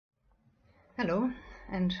Hello,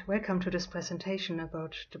 and welcome to this presentation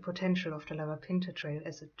about the potential of the Larapinta Trail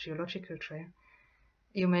as a geological trail.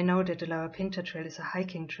 You may know that the Larapinta Trail is a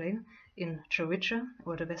hiking trail in Tjoritja,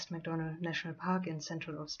 or the West MacDonnell National Park in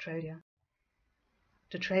central Australia.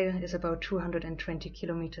 The trail is about 220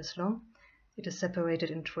 kilometers long. It is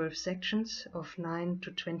separated in 12 sections of 9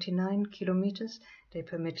 to 29 kilometers. They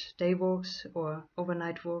permit day walks or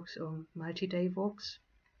overnight walks or multi-day walks.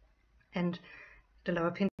 And the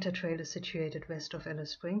Larapinta Trail is situated west of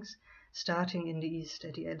Alice Springs, starting in the east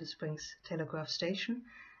at the Alice Springs Telegraph Station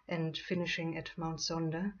and finishing at Mount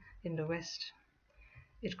Sonder in the west.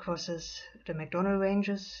 It crosses the MacDonnell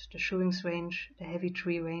Ranges, the Shoeings Range, the Heavy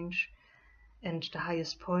Tree Range, and the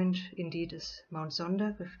highest point indeed is Mount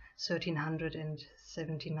Sonder with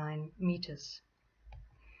 1,379 meters.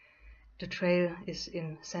 The trail is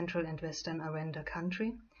in central and western Aranda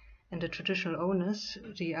country, and the traditional owners,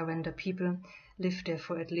 the Aranda people, lived there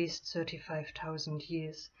for at least 35,000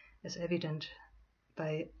 years, as evident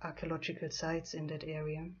by archaeological sites in that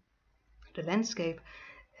area. The landscape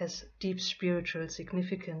has deep spiritual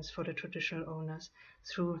significance for the traditional owners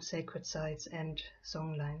through sacred sites and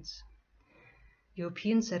songlines.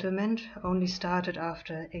 European settlement only started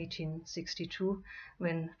after 1862,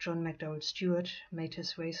 when John McDowell Stuart made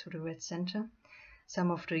his way through the Red Centre.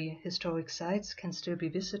 Some of the historic sites can still be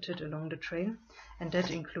visited along the trail, and that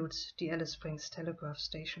includes the Alice Springs Telegraph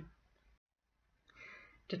Station.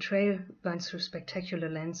 The trail runs through spectacular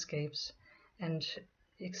landscapes, and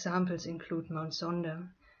examples include Mount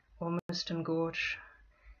Sonder, Ormiston Gorge,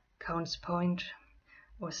 Count's Point,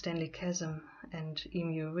 or Stanley Chasm and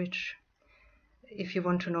Emu Ridge. If you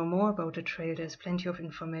want to know more about the trail, there's plenty of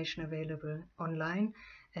information available online,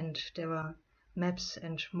 and there are maps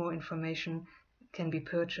and more information can be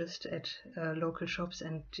purchased at local shops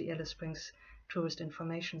and the Alice Springs Tourist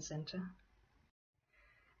Information Center.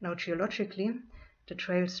 Now, geologically, the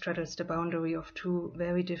trail straddles the boundary of two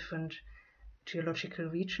very different geological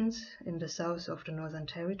regions in the south of the Northern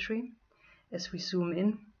Territory. As we zoom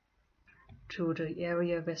in to the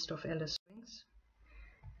area west of Alice Springs,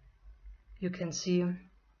 you can see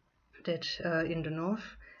that in the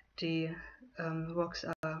north the rocks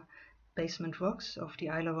are basement rocks of the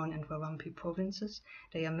Aileron and Warumpi provinces.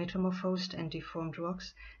 They are metamorphosed and deformed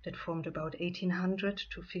rocks that formed about 1800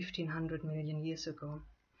 to 1500 million years ago.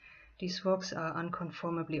 These rocks are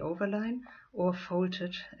unconformably overlying or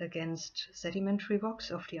faulted against sedimentary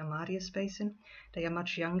rocks of the Amadeus Basin. They are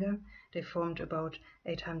much younger. They formed about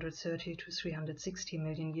 830 to 360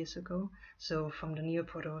 million years ago, so from the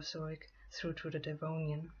Neoproterozoic through to the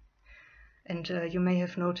Devonian. And you may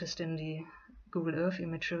have noticed in the Google Earth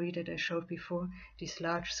imagery that I showed before these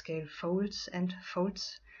large-scale folds and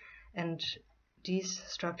faults, and these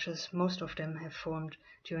structures, most of them have formed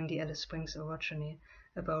during the Alice Springs orogeny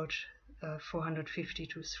about 450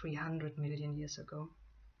 to 300 million years ago.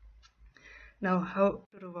 Now, how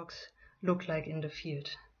do the rocks look like in the field?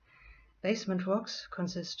 Basement rocks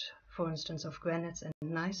consist, for instance, of granites and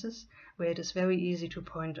gneisses, where it is very easy to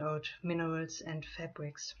point out minerals and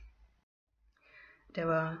fabrics. There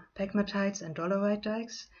are pegmatites and dolerite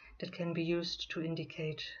dikes that can be used to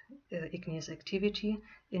indicate igneous activity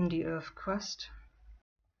in the earth crust.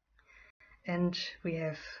 And we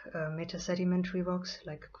have metasedimentary rocks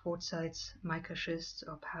like quartzites, mica schists,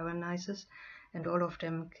 or paragneisses, and all of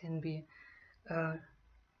them can be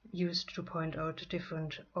used to point out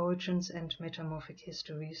different origins and metamorphic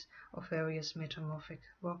histories of various metamorphic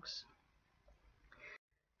rocks.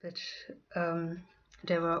 But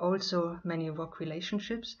there are also many rock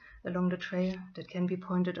relationships along the trail that can be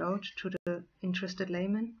pointed out to the interested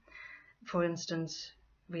layman. For instance,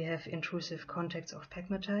 we have intrusive contacts of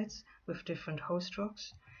pegmatites with different host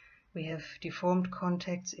rocks. We have deformed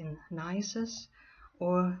contacts in gneisses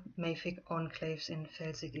or mafic enclaves in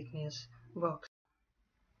felsic igneous rocks.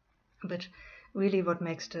 But really what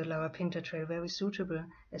makes the Larapinta Trail very suitable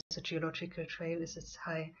as a geological trail is its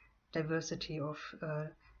high diversity of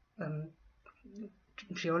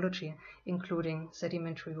geology, including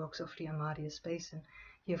sedimentary rocks of the Amadeus Basin.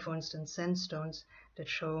 Here, for instance, sandstones that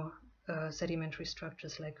show sedimentary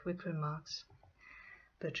structures like ripple marks.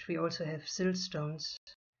 But we also have siltstones,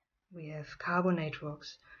 we have carbonate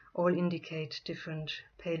rocks, all indicate different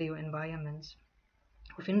paleo environments.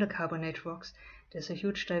 Within the carbonate rocks, there's a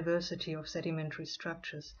huge diversity of sedimentary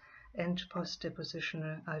structures and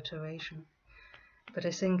post-depositional alteration. But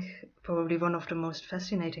I think probably one of the most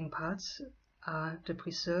fascinating parts are the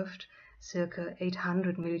preserved circa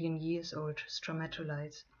 800 million years old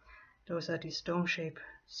stromatolites. Those are these dome-shaped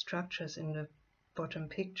structures in the bottom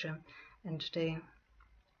picture, and they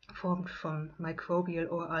formed from microbial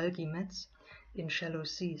or algae mats in shallow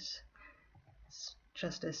seas.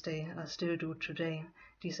 just as they are still do today.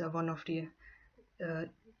 These are one of the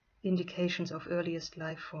indications of earliest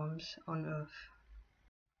life forms on Earth.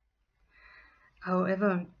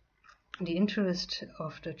 However, the interest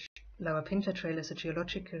of the Larapinta Trail as a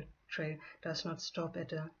geological trail does not stop at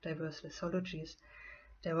the diverse lithologies.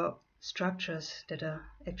 There are structures that are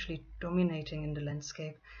actually dominating in the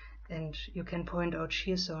landscape, and you can point out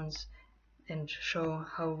shear zones and show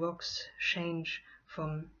how rocks change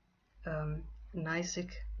from gneissic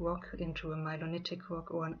rock into a mylonitic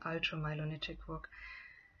rock or an ultramylonitic rock,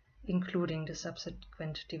 including the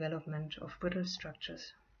subsequent development of brittle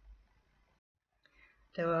structures.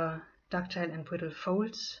 There are ductile and brittle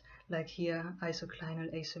folds, like here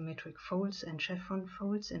isoclinal asymmetric folds and chevron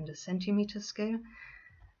folds in the centimeter scale,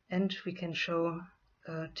 and we can show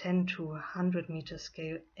 10 to 100 meter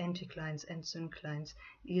scale anticlines and synclines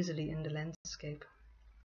easily in the landscape.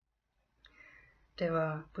 There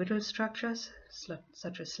are brittle structures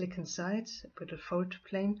such as slickened sides, a brittle fold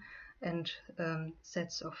plane, and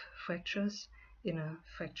sets of fractures in a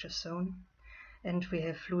fracture zone. And we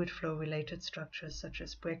have fluid flow related structures such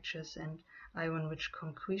as breccias and iron-rich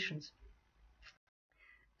concretions.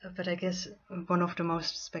 But I guess one of the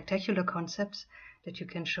most spectacular concepts that you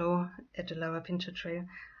can show at the Larapinta Trail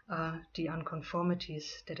are the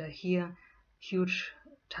unconformities that are here, huge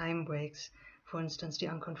time breaks. For instance, the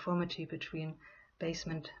unconformity between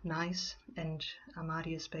basement gneiss and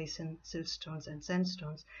Amadeus Basin siltstones and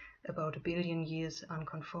sandstones, about 1 billion years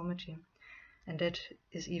unconformity. And that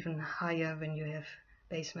is even higher when you have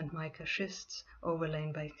basement mica schists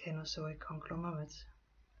overlain by Cainosauric conglomerates.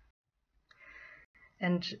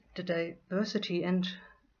 And the diversity and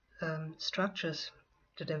structures,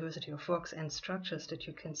 the diversity of rocks and structures that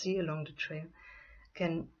you can see along the trail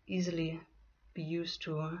can easily be used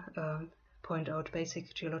to point out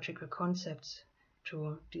basic geological concepts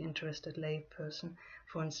to the interested lay person.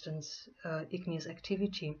 For instance, igneous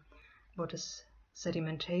activity, what is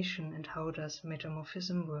sedimentation and how does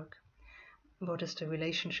metamorphism work? What is the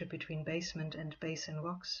relationship between basement and basin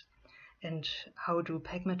rocks? And how do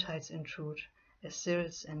pegmatites intrude as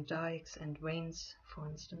silts and dikes and veins, for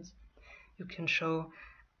instance? You can show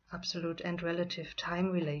absolute and relative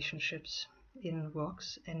time relationships in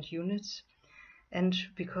rocks and units. And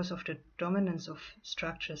because of the dominance of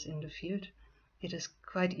structures in the field, it is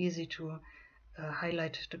quite easy to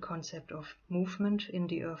highlight the concept of movement in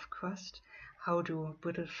the earth crust. How do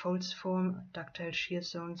brittle folds form, ductile shear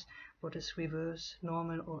zones? What is reverse,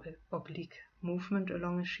 normal, or oblique movement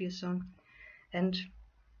along a shear zone? And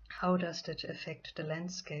how does that affect the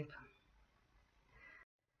landscape?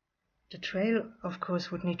 The trail, of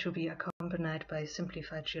course, would need to be accompanied by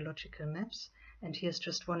simplified geological maps. And here's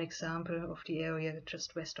just one example of the area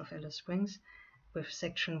just west of Alice Springs, with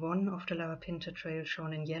section 1 of the Larapinta Trail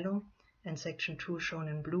shown in yellow and section 2 shown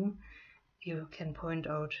in blue. You can point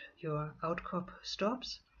out your outcrop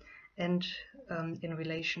stops and in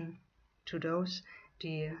relation to those,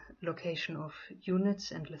 the location of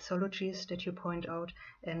units and lithologies that you point out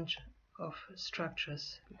and of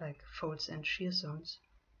structures like folds and shear zones.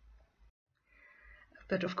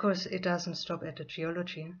 But of course it doesn't stop at the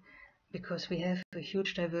geology, because we have a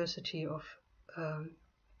huge diversity of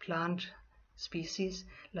plant species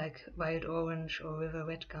like wild orange or river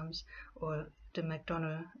red gums or the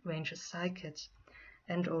MacDonnell Ranges cycads,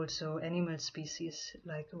 and also animal species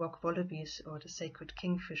like rock wallabies or the sacred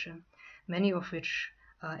kingfisher, many of which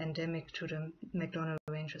are endemic to the MacDonnell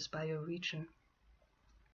Ranges bioregion.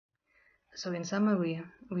 So in summary,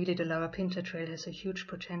 really the Larapinta Trail has a huge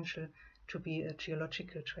potential to be a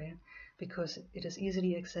geological trail because it is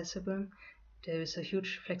easily accessible. There is a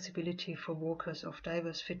huge flexibility for walkers of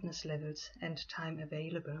diverse fitness levels and time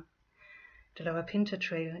available. The Larapinta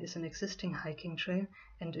Trail is an existing hiking trail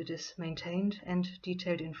and it is maintained, and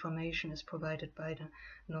detailed information is provided by the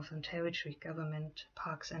Northern Territory Government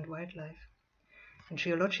Parks and Wildlife. And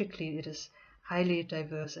geologically it is highly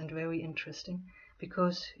diverse and very interesting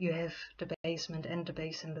because you have the basement and the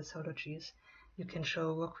basin lithologies. You can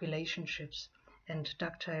show rock relationships and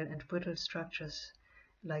ductile and brittle structures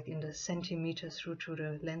like in the centimeter through to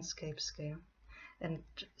the landscape scale. And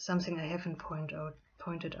something I haven't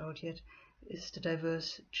pointed out yet is the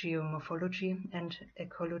diverse geomorphology and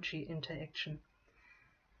ecology interaction.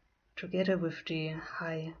 Together with the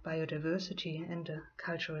high biodiversity and the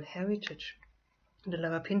cultural heritage, the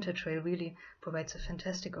Larapinta Trail really provides a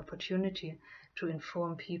fantastic opportunity to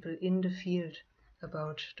inform people in the field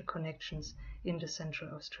about the connections in the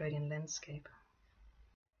Central Australian landscape.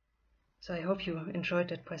 So I hope you enjoyed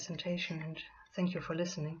that presentation and thank you for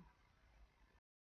listening.